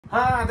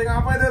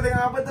Tengok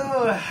apa tu?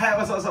 Hi,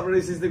 what's up,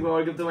 brothers and sisters?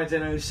 Welcome to my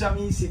channel,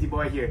 Shami City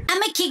Boy here.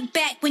 I'ma kick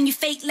back when you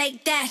fake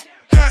like that.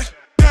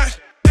 I'ma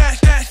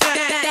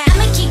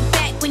kick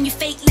back when you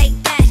fake like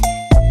that.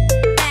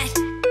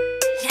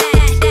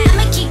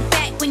 I'ma kick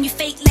back when you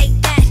fake like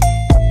that.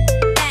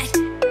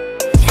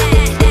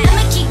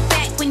 I'ma kick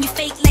back when you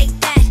fake like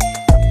that.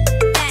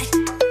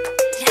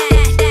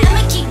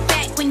 I'ma kick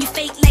back when you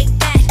fake like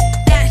that.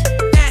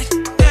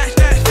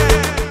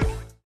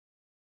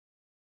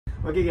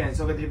 Okay kan,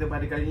 so kita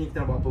pada kali ni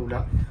kita nak buat apa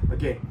pula?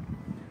 Okay,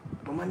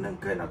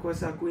 memandangkan aku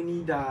rasa aku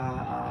ini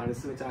dah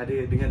rasa macam ada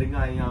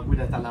dengar-dengar yang aku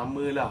dah tak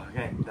lama lah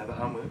kan. Dah tak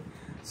lama.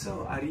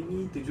 So hari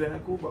ni tujuan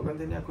aku buat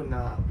konten ni, aku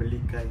nak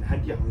belikan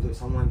hadiah untuk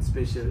someone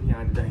special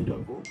yang ada dalam hidup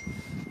aku.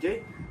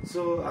 Okay,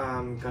 so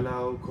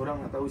kalau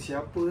korang nak tahu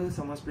siapa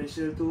someone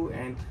special tu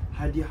and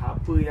hadiah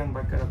apa yang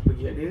bakal aku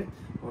bagi dia,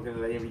 korang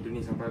kena layan video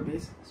ni sampai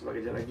habis. Sebab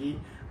kejap lagi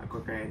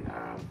aku akan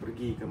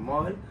pergi ke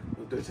mall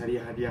untuk cari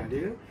hadiah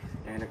dia.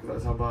 And aku tak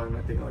sabar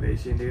nak tengok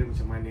reaction dia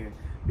macam mana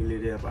bila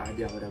dia dapat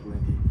hadiah pada aku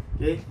nanti.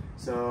 Okay,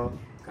 so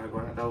kalau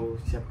korang nak tahu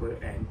siapa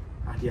and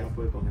hadiah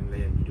apa, korang kena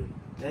layan video ni.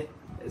 Okay,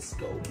 let's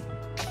go.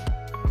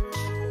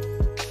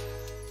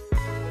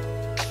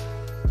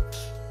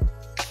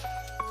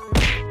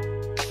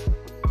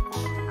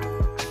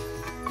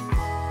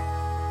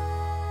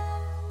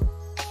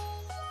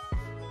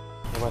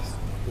 Bos,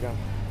 pegang.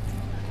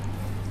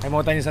 Saya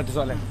mau tanya satu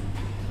soalan.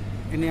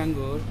 Ini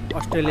anggur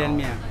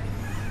Australian punya.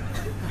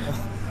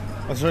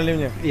 Australian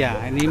punya? Ya,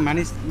 ini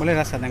manis, boleh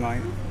rasa tengok.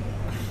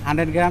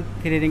 100 gram,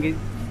 RM3.99.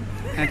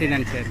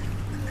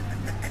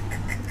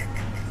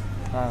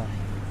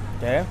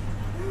 Okay.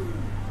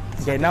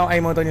 Okay, now I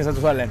mau tanya satu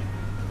soalan.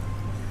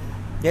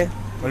 Okay,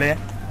 boleh ya?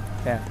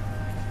 Ya.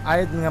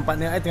 I dengan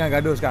partner I tengah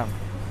gaduh sekarang.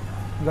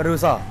 Gaduh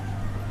besar.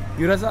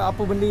 You rasa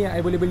apa benda yang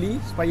I boleh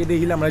beli supaya dia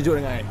hilang merajuk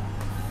dengan I?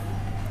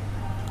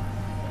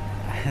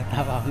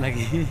 Tak faham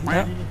lagi.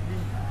 Ha?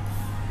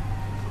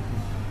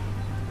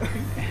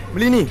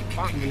 Beli ni?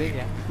 Boleh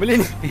ya.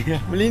 Beli ni? Ya.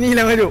 Beli ni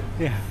hilang merajuk?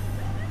 Ya.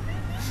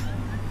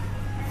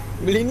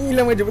 Beli ni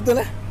hilang merajuk, betul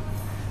lah?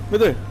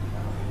 Betul?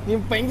 Ni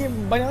RM4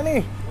 banyak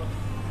ni.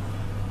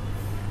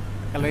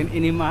 Kalau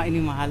ini mahal,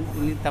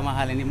 ini tak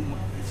mahal, ini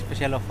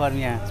special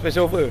offernya.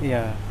 Special offer?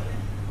 Ya.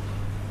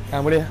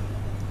 Boleh lah.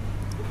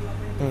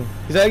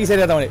 Sekejap lagi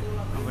saya datang balik.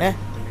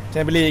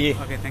 Saya beli lagi.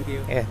 Okay, thank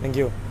you. Thank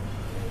you.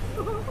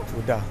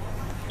 Sudah.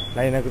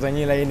 Lain aku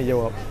tanya, lain dia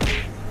jawab.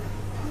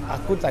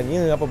 Aku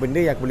tanya apa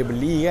benda yang aku boleh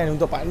beli kan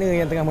untuk partner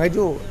yang tengah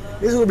merajuk.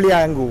 Dia suruh beli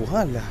anggur.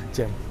 Halah,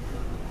 jam.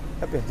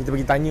 Tapi kita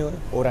pergi tanya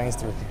orang yang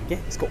seterusnya. Okay,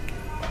 let's go.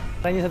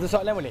 Tanya satu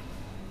soalan boleh?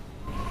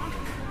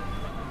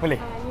 Boleh?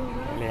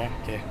 Boleh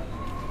okay.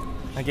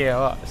 Okay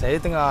awak, saya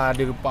tengah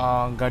ada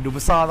gaduh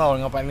besar tau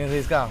dengan partner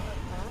saya sekarang.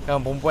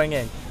 Sekarang perempuan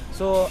kan.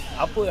 So,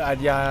 apa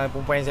hadiah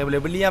perempuan yang saya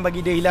boleh beli yang bagi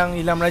dia hilang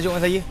merajuk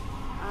dengan saya?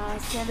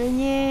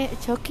 Selalunya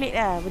coklat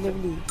lah boleh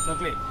beli.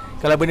 Coklat?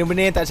 Kalau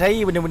benda-benda yang tak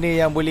cair, benda-benda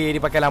yang boleh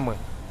dipakai lama?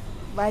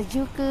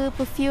 Baju ke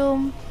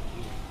perfume.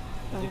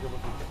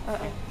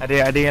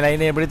 Ada yang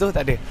lain daripada tu?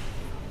 Tak ada?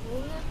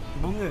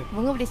 Bunga?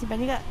 Bunga boleh simpan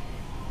juga.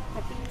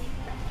 Tapi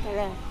tak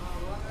lah.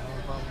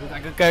 Dia tak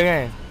kekal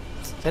kan?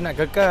 Saya nak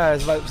kekal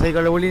sebab saya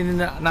kalau boleh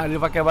nak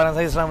dia pakai barang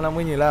saya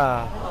selama-lamanya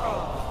lah.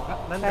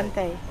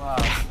 Lantai. Wah.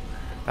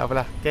 Tak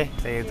apalah. Okay,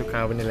 saya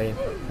tukar benda lain.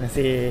 Terima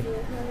kasih.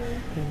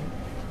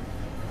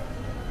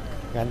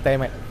 Rantai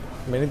Mat.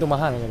 Benda tu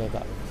mahal kan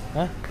tak?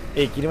 Ha?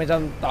 Kira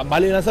macam tak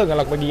balik rasa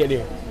kalau aku bagi kat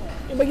dia.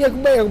 Bagi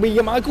aku baik, aku bagi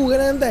kat mak aku kan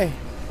rantai.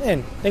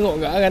 Kan? Tengok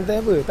kat rantai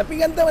apa. Tapi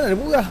rantai mana ada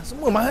murah?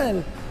 Semua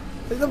mahal.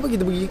 Tapi kenapa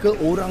kita pergi ke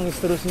orang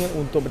seterusnya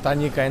untuk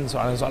bertanyakan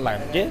soalan-soalan.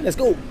 Okay, let's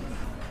go.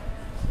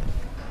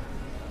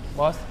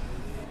 Bos,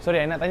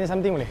 sorry, I nak tanya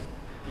something boleh?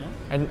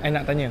 I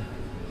nak tanya.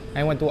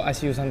 I want to ask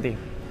you something.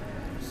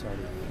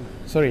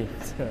 Sorry.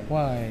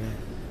 Why?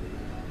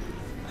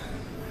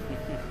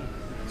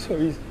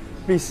 Sorry.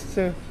 Please,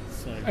 sir.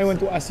 Sorry. I want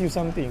to ask you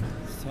something.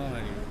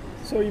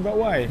 Sorry, but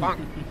why?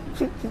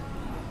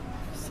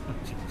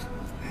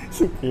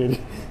 Suka dia.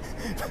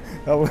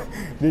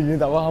 Dia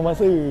tak faham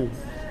bahasa.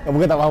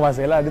 Bukan tak faham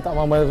bahasa lah, dia tak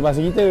faham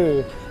bahasa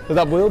kita. So,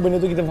 tak apa, benda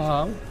tu kita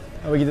faham.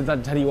 Apa kita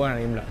tak cari orang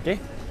lain pula, okay?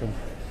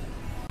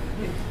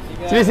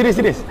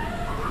 Serius.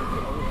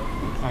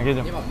 Okay,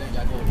 jom.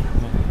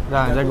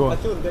 Dah, jago.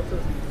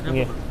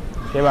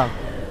 Okay bang.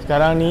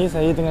 Sekarang ni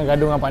saya tengah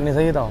gaduh dengan partner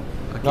saya tau.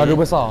 Okay. Gaduh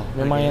besar.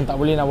 Memang yang tak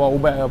boleh nak bawa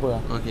ubat ke apa.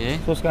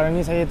 Okay. So sekarang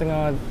ni saya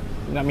tengah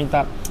nak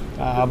minta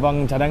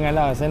abang cadangan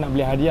lah. Saya nak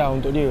beli hadiah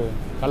untuk dia.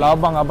 Kalau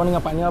abang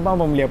dengan partner abang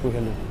beli apa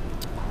selalu?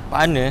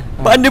 Partner?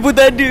 Partner pun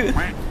tak ada.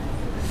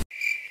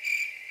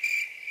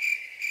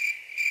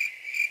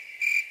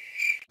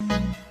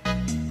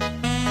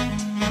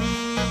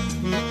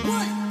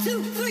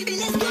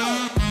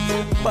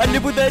 Partner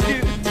pun tak ada.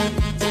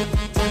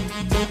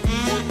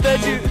 Tak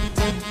ada.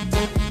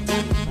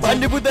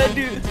 Partner pun tak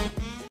ada.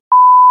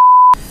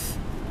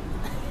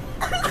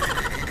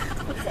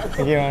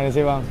 Okay bang, terima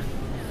kasih bang.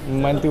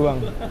 Membantu bang.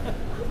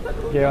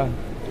 Okay bang.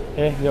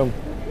 Jom.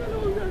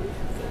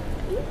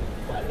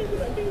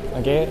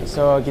 Okay,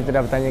 so kita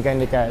dah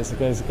bertanyakan dekat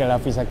circle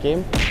Hafiz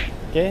Hakim.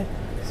 Okay,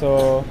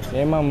 so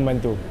memang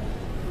membantu.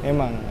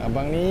 Memang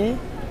abang ni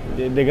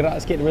dia gerak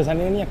sikit daripada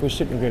sana ni aku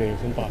shoot muka dia,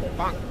 sumpah.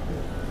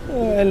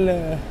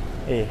 Alah.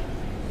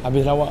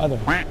 Habis lawak tu.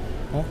 Ha?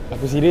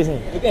 Aku serius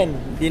ni. Bukan,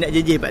 dia nak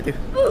JJ part tu.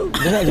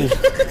 Dia nak je.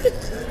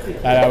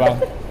 Tak lah bang.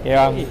 Okay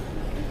bang.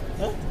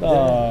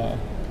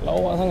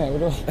 Lawak sangat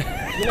betul.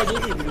 Dia nak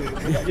JJ dulu.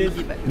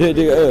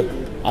 Dia.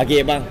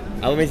 Okey bang,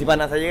 abang mesti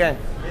panas saja kan?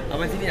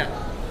 Abang sini tak?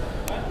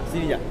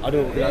 Sini tak?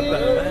 Aduh, gelap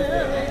panas.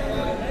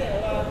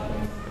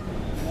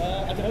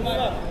 Ada rumah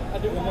bang.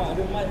 Ada rumah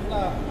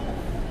pula.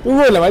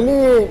 Tunggulah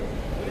balik.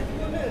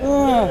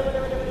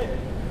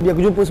 Dia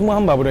aku jumpa semua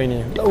hamba pada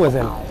ini. Tak tahu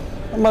asal.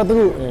 Hamba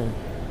teruk ni.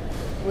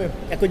 Weh,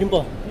 aku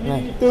jumpa.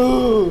 Tu.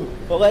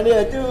 Korang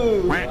dia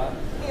tu. Bang.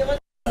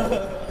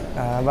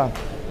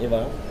 Ya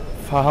bang.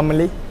 Faham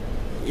Malay?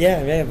 Ya,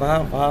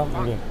 faham.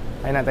 Okey.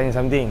 I nak tanya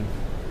something.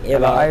 Ya,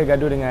 Kalau bang. I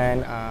gaduh dengan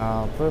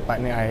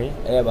partner I,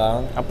 Ya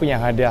bang. apa yang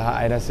hadiah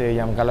I rasa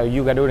yang kalau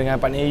you gaduh dengan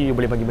partner you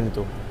boleh bagi benda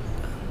tu?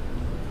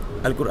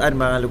 Al-Quran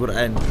bang,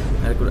 Al-Quran.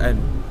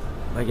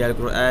 Bagi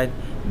Al-Quran,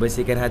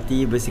 bersihkan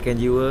hati, bersihkan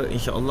jiwa.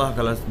 InsyaAllah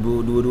kalau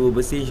dua-dua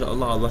bersih,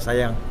 InsyaAllah Allah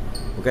sayang.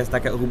 Bukan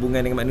setakat hubungan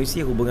dengan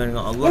manusia, hubungan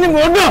dengan Allah. Ini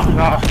bodoh!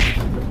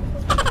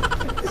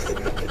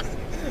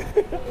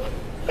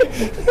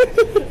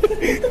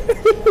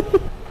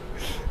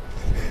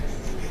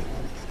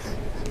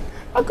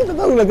 Aku tak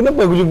tahulah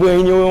kenapa aku jumpa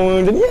ini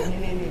orang macam ni. Ya.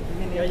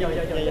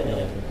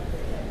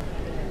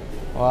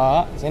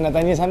 Wah, saya nak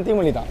tanya something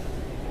boleh tak?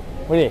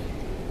 Boleh?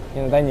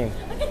 Saya nak tanya.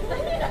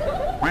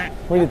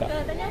 Boleh tak?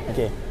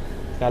 Okey.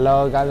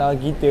 Kalau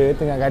kita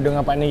tengah gaduh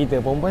dengan partner kita,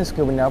 perempuan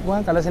suka benda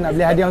apa? Kalau saya nak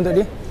beli hadiah untuk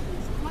dia?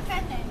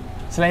 Makanan.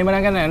 Selain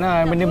makanan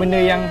lah, benda-benda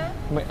yang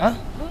Bunga.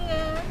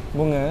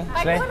 bunga.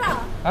 Selain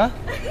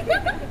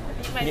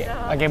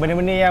okey,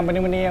 benda-benda yang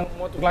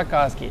motor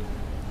kelakar sikit.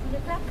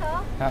 Benda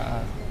kelakar.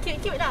 Ha.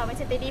 Cute lah.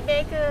 Macam teddy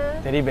bear ke.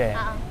 Teddy bear.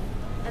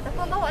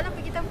 Ataupun bawa lah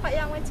pergi tempat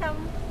yang macam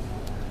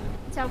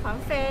fun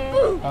fair.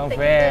 Fun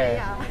fair.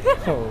 Ya.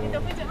 Oh. Kita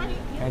pujuk balik.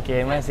 Okey,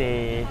 terima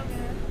kasih.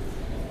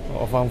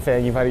 Oh, fun fair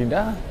lagi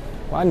Faridah.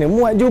 Mana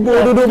muat jubur,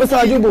 duduk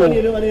besar jubur.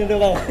 Mana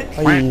bang?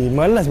 Ai,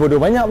 malas bodoh,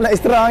 banyak pula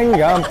ekstra ni,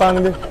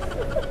 gampang tu.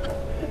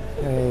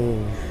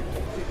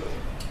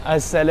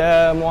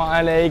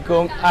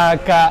 Assalamualaikum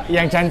akak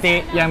yang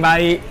cantik, yang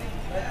baik.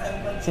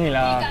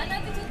 Sinilah. Kak Ana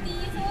tu cuti,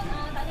 so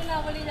tak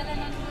adalah boleh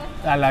jalanan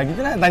dulu. Alah,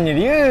 kita nak tanya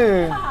dia.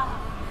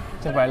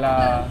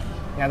 Cepatlah.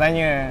 Nak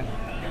tanya.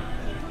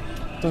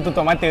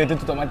 Tutup mata. Ada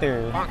sini.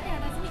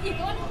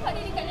 Korang nampak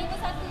dia dekat level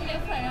 1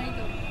 left front hari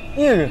tu?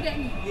 Ya ke? Budak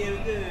ni. Ya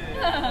ke?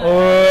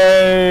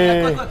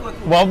 Oi.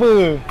 Buat apa?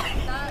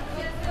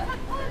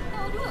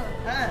 Tahu dua.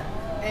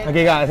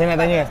 Okey kak, saya nak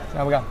tanya.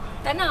 Apa kak?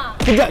 Tak nak.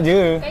 Sekejap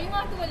je. Kak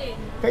Imah tu boleh.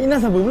 Kak Ina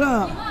siapa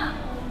pula?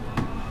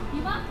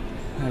 Imah?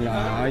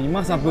 Alah,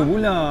 Imah siapa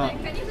pula?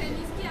 Kak dia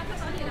friendly sikit, akak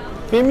tak boleh lah.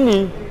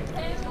 Family?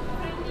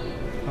 Friendly.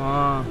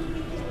 Haa.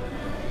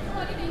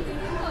 Kau dia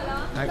bengkel juga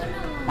lah. Tak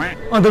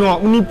nak.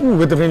 Tengok, menipu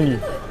kata family.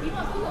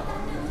 Imah tolong.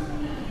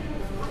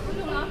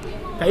 Tolonglah aku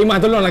Imah. Kak Imah,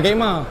 tolonglah Kak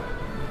Imah.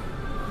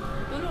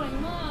 Tolonglah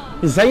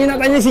Imah. Saya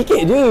nak tanya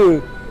sikit je.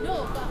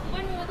 Dok, kat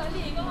mana tak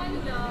boleh. Kau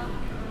malu lah.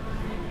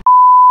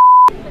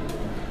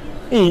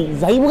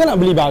 Saya bukan nak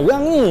beli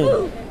barang ni.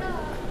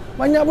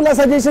 Banyak pula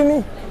suggestion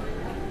ni.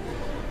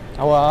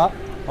 Awak,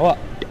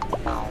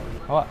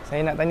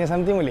 saya nak tanya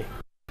something boleh?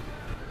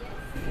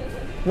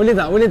 Boleh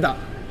tak?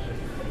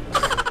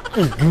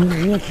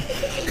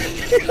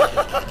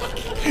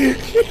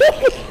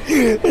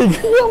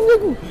 Geram aku. Geram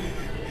aku.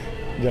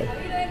 Sekejap.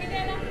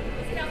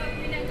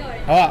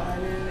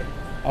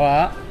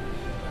 Awak.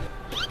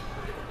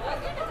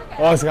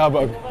 Oh,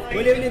 sahabat aku.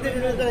 Boleh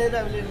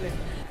tak boleh.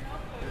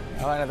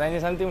 Awak nak tanya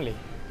something boleh?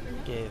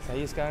 Okey, saya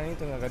sekarang ni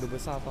tengah gaduh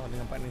besar tau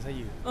dengan partner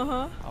saya.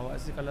 Awak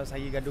rasa kalau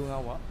saya gaduh dengan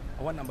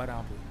awak nak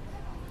barang apa?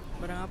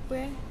 Barang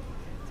apa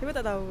Saya pun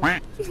tak tahu.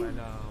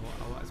 Cepatlah,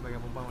 awak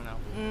sebagai perempuan nak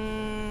apa?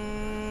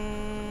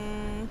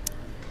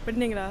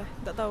 Pening lah.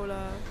 Tak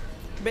tahulah.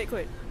 Bag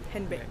kot.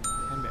 Handbag.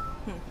 Handbag?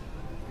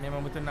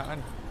 Memang betul nak kan?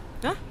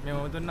 Ha?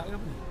 Memang betul nak ke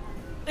apa?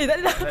 Tak ada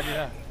lah. Tak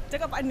ada lah.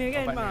 Cakap partner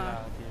kan, Partner Ma.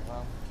 lah, okey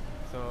faham.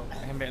 So,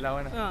 handbag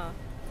lawan lah? Ha.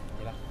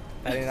 Okay lah.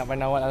 Tak ada nak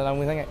pandang awak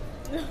lama sangat.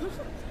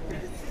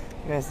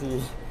 Terima kasih.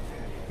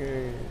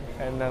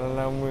 Pandang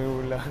lama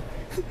pula.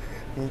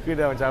 Muka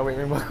dah macam awet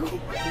member aku.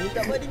 Dia minta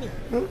apa dia ni?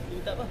 Dia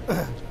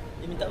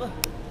minta apa?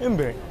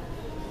 Handbag?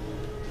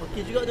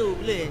 Okey juga tu,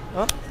 boleh?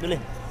 Ha? Boleh.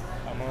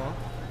 Sama.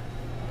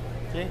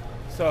 Okay.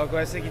 So aku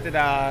rasa kita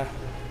dah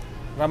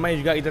ramai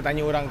juga kita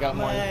tanya orang kat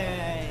mall.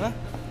 Ha?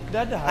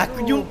 Dah dah.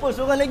 Aku jumpa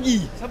seorang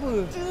lagi. Siapa?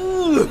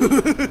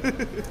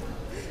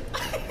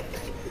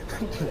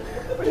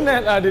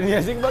 Penatlah dia ni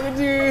asyik buat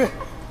kerja.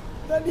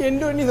 Tadi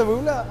endon ni siapa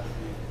pula?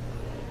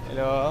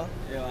 Hello.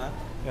 Ya, Mak.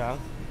 Ya.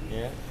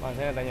 Ya. Bang,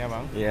 saya nak tanya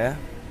abang. Ya.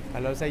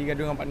 Kalau saya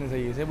gaduh dengan partner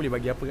saya boleh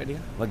bagi apa kat dia?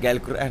 Bagi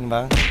Al-Quran,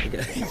 bang.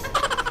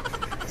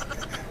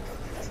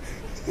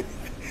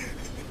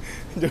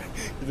 Jom,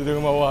 kita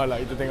tengok bawah lah,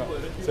 kita tengok.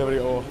 Saya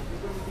balik bawah.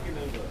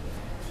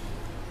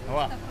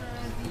 Awak?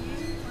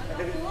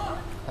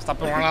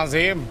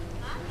 Astagfirullahalazim.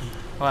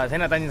 Awak, saya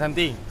nak tanya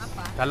something.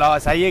 Apa? Kalau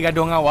saya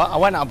gaduh dengan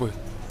awak nak apa?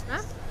 Ha?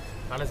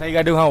 Kalau saya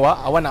gaduh dengan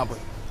awak nak apa?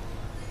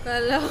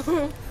 Kalau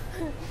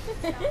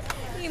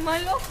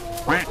malu aku.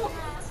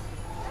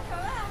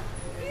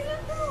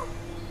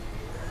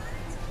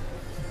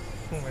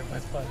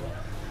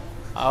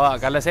 Awak,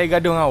 kalau saya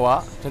gaduh dengan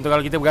awak, contoh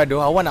kalau kita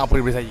bergaduh, awak nak apa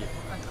daripada saya?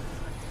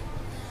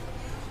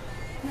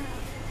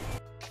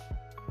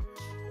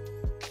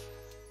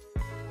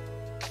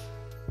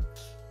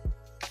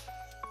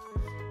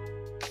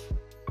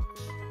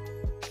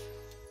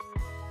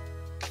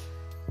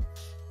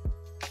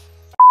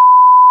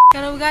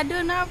 Kalau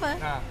bergaduh nak apa?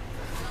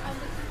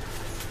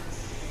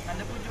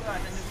 Tanda pujuk lah,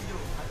 tanda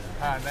pujuk.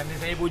 Tanda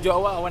saya pujuk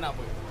awak nak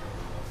apa?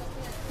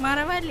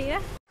 Marah balik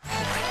lah.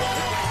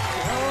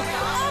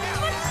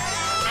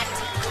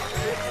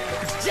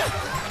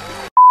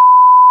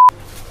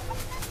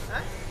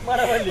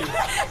 Marah balik?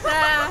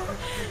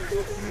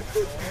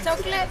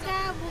 Coklat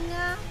kah?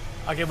 Bunga?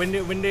 Okey,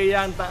 benda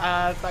yang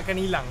takkan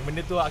hilang.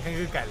 Benda tu akan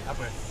kekal.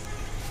 Apa?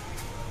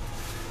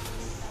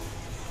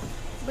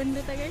 Benda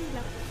takkan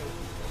hilang.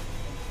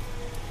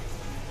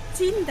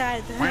 Cinta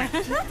tu.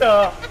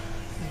 Cinta?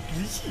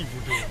 Glisi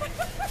bodoh.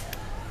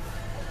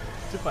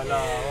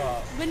 Cepatlah awak.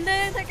 Benda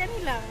yang takkan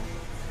hilang.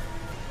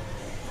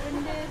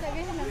 Benda yang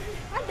takkan hilang.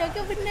 Ada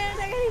ke benda yang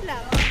takkan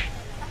hilang?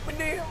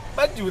 Benda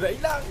baju tak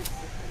hilang.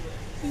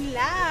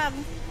 Hilang.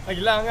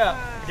 Hilang ke?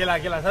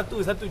 Okeylah.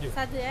 Satu je.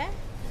 Satu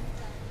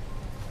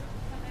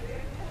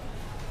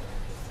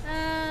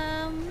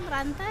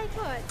rantai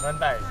kot.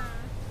 Rantai.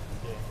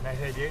 Okey,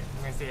 nice idea.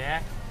 Terima kasih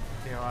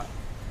Okey awak.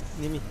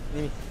 Ni.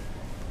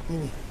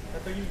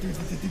 Satu gitu.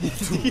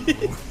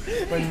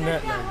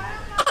 Penat lah.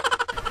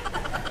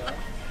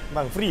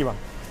 Bang, free bang.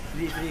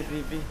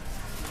 Free.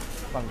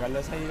 Bang, kalau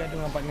saya gaduh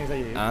dengan partner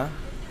saya.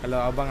 Kalau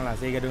abang lah,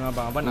 saya gaduh dengan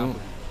abang nak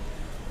apa?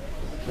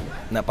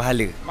 Nak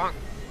pahala. Bang.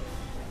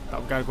 Tak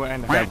pegang Al-Quran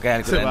dah. Tak pegang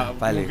Al-Quran, Sebab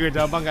pahala. muka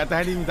dah abang kat atas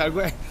ni minta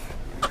Al-Quran.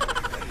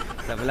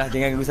 Tak apalah,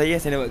 jangan ganggu saya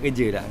nak buat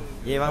kerja dah.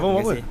 Ya bang, Abang terima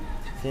buat kasih.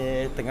 Saya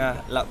tengah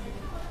lap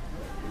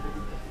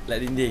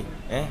dinding.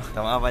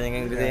 Tak maaf jangan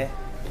ganggu saya.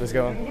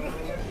 Teruskan bang.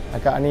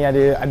 Akak ni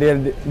dia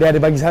ada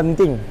bagi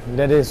something.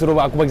 Dia ada suruh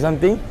aku bagi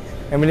something.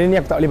 And benda ni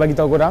aku tak boleh bagi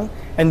tahu korang.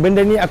 And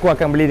benda ni aku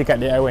akan beli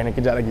dekat DIY ni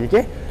kejap lagi,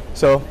 okey?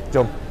 So,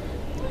 jom.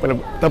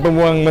 Tanpa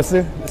buang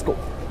masa, let's go.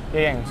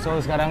 Okay, gang. So,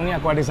 sekarang ni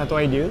aku ada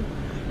satu idea.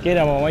 Okay,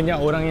 dah banyak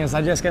orang yang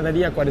suggestkan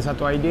tadi. Aku ada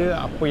satu idea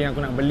apa yang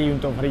aku nak beli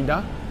untuk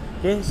Faridah.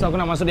 Okay, so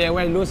aku nak masuk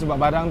DIY dulu sebab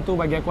barang tu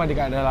bagi aku ada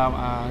kat dalam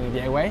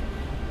DIY.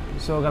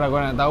 So, kalau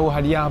korang nak tahu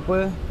hadiah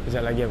apa,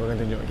 kejap lagi aku akan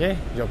tunjuk, okay?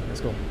 Jom,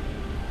 let's go.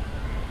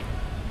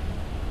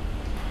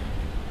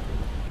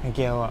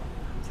 Okay, awak.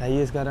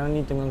 Saya sekarang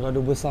ni tengah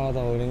gaduh besar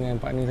tau dengan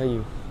partner saya.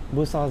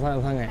 Besar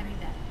sangat-sangat.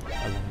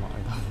 Alamak,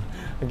 tak.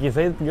 Okey,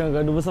 saya tengah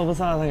gaduh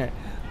besar-besar sangat.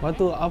 Lepas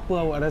tu, apa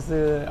awak rasa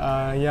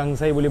yang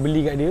saya boleh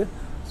beli kat dia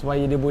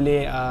supaya dia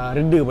boleh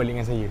reda balik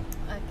dengan saya?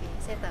 Okey,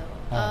 saya tahu.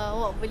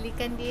 Awak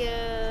belikan dia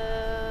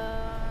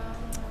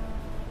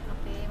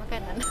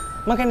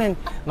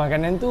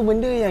Makanan tu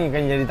benda yang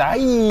akan jadi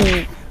tai.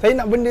 Saya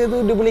nak benda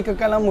tu dia boleh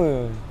kekal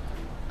lama.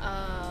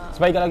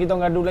 Supaya kalau kita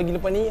gaduh lagi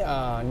lepas ni,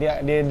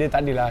 dia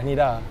tak adalah ni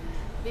dah.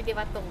 Dia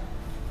patung.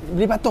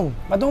 Beli patung?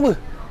 Patung apa?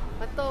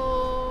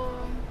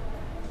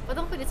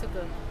 Patung apa dia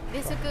suka?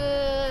 Dia suka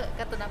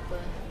kartun apa?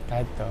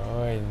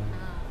 Kartun.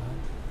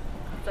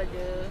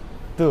 Saja.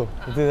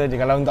 Itu saja.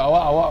 Kalau untuk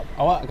awak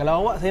kalau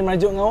awak saya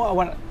merajuk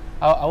dengan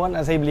awak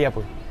nak saya beli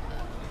apa?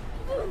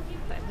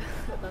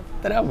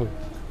 Tak ada apa?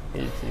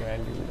 Cik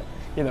malu pula.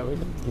 Ya tak apa.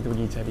 Kita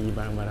pergi cari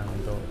barang-barang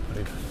untuk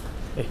Faridah.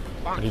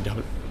 Faridah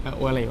pula.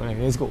 Orang lain.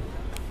 Let's go.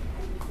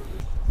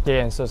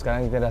 Okay, so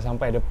sekarang kita dah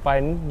sampai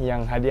depan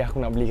yang hadiah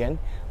aku nak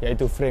belikan,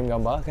 iaitu frame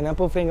gambar.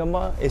 Kenapa frame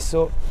gambar?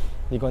 Esok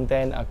di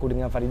konten aku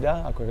dengan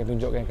Faridah, aku akan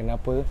tunjukkan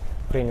kenapa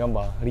frame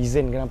gambar.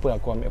 Reason kenapa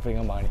aku ambil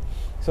frame gambar ni.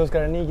 So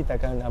sekarang ni kita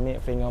akan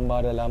ambil frame gambar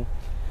dalam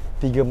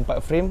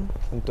 3-4 frame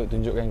untuk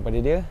tunjukkan kepada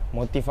dia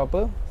motif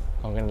apa.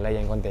 Kau kena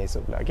layan konten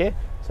esok pula, okay?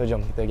 So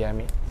jom kita pergi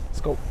ambil.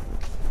 Let's go.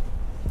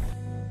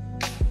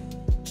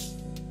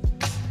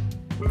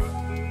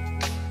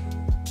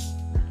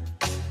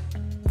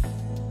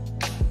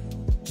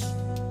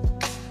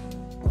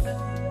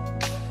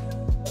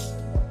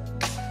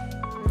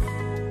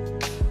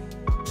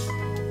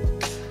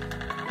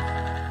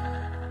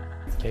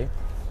 Okay,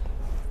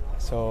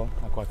 so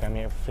aku akan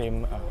ambil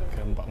frame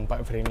keempat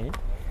frame ni.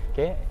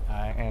 Okay,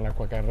 and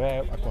aku akan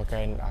wrap, aku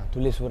akan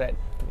tulis surat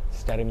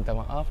secara minta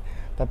maaf.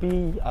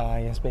 Tapi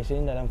yang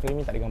special dalam frame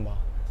ni tak ada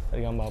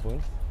gambar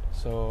pun.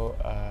 So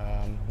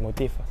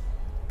motif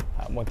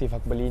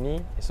aku beli ni,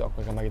 esok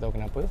aku akan bagi tahu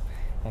kenapa.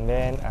 And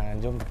then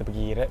jom kita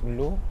pergi wrap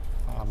dulu,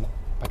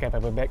 pakai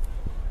paper bag.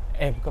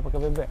 Bukan pakai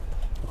paper bag,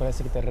 aku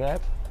rasa kita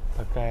wrap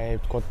pakai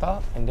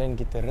kotak, and then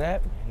kita wrap,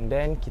 and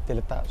then kita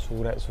letak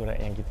surat-surat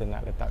yang kita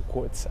nak letak,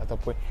 quotes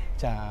ataupun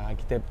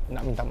kita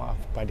nak minta maaf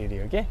kepada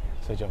dia, okay?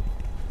 So jom.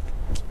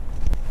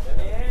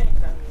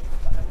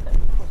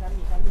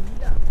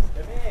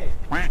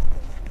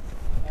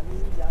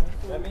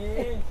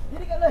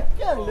 Jadi kat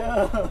belakang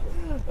dah.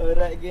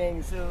 Alright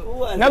geng, so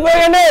Nama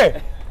yang ni.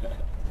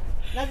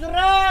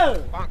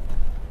 Nazrul!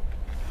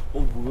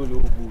 Oh,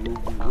 bulu.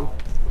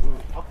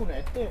 Aku nak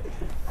attack.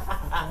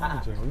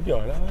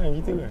 Biarlah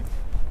kita kan.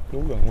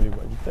 Diorang boleh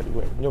buat, kita tak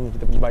buat. Jom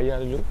kita pergi bayar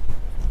dulu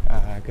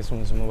ke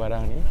semua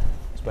barang ni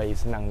supaya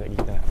senang sekali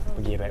kita nak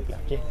pergi rap lah.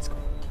 Okay, let's go.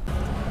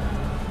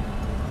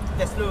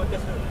 Test dulu.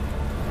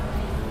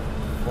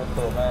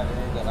 Foto kan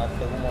ni kat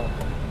rata rumah.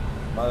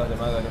 Marah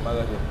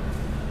dia.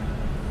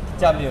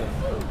 Jam dia.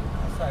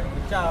 Asal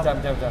kecam.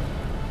 Jam.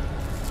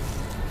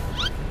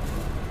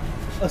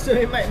 Oh,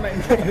 sorry, mic.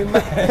 Ambil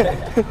mic.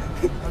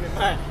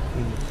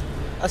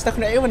 Asal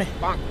aku nak air mana?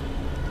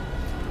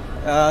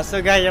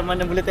 So guys, yang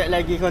mana boleh tag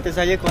lagi konten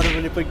saya, korang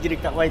boleh pergi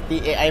dekat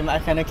YT AI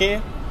Mak Akan,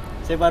 okay?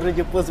 Saya baru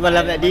je post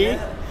semalam tadi.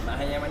 Mak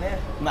Akan yang mana?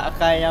 Mak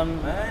Akan yang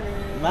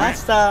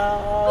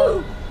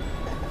Masau.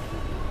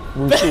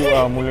 Busuk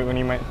lah mulut kau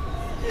ni, Mat.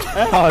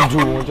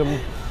 Haju macam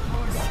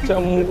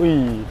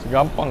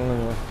gampang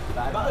ni.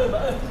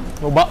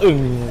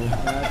 Baeng.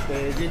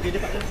 Okay, dia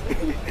dapat dah.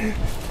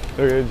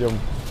 Okay, jom.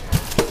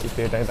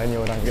 Kita tanya-tanya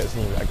orang kat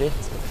sini pula, okay?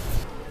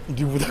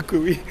 Dia pun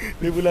takut, weh.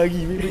 Dia pun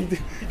lari, weh.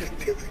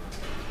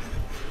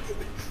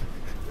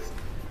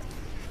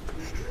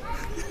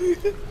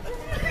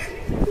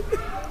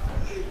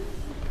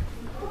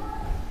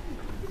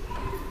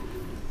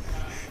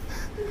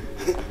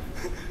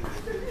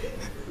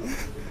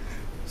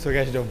 So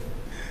guys, jom.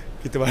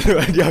 Kita baru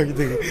hadiah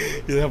kita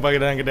sampai ke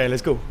dalam kedai. Let's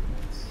go.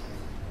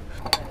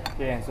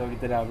 Okay, so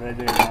kita dah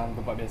berada dalam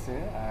tempat biasa.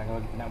 Kalau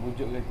kita nak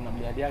bujuk ke kita nak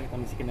beli hadiah, kita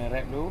mesti kena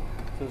rap dulu.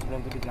 So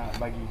sebelum tu kita nak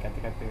bagi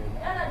kata-kata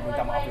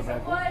minta maaf daripada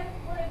aku.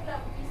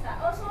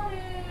 Oh,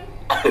 sorry.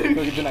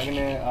 So kita nak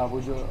kena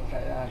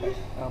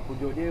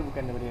pujuk dia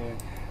bukan daripada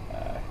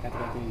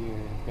kata-kata dia,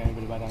 bukan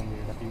daripada barang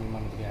dia, tapi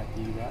memang daripada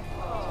hati juga.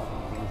 So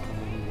kita tulis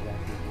sendiri daripada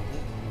hati dia.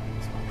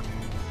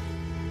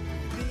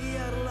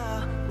 Biarlah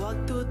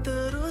waktu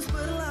terus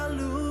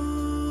berlalu,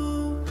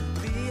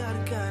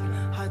 biarkan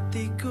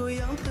hatiku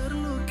yang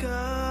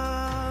terluka.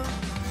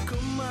 Ku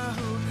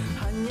mahu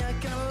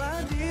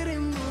hanyakanlah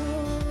dirimu,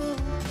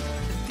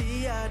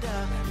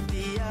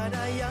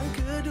 tiada yang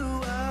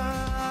kedua.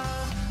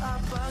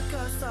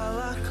 Apakah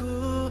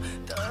salahku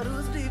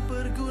terus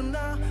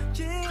diperguna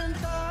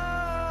cinta?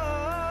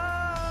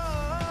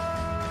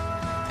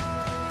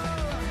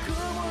 Aku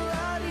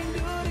mulai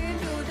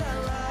rindu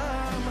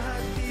dalam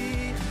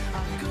hati.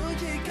 Aku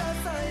jika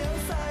sayang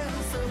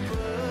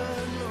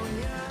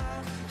sepenuhnya.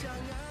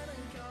 Jangan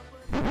engkau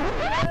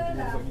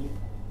pergi.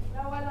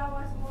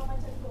 Lawa-lawa semua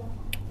macam tu.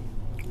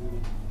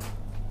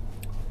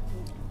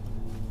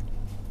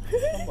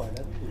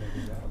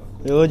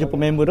 Yo, jumpa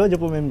member. Tak lagi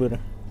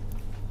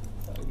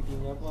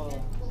tinggi apa.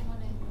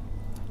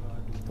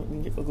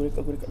 Aku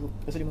dekat.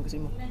 Kasih lima.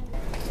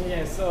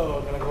 Okay, so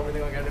kalau korang boleh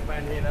tengok kat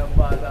depan ni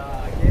nampak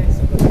tak? Okay,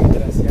 so kalau kita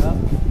dah siap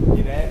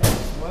di rap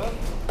semua.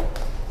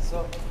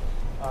 So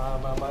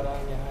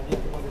barang-barang yang hadiah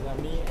tu pun dah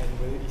ni and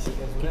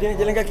berisikan surat. Kita nak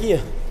jalan kaki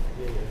ya?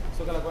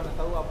 So kalau korang nak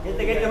tahu apa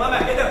Kita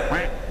mamat kita.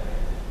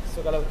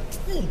 So kalau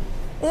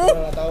korang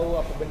nak tahu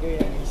apa benda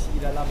yang isi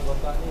dalam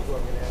kotak ni,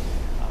 korang kena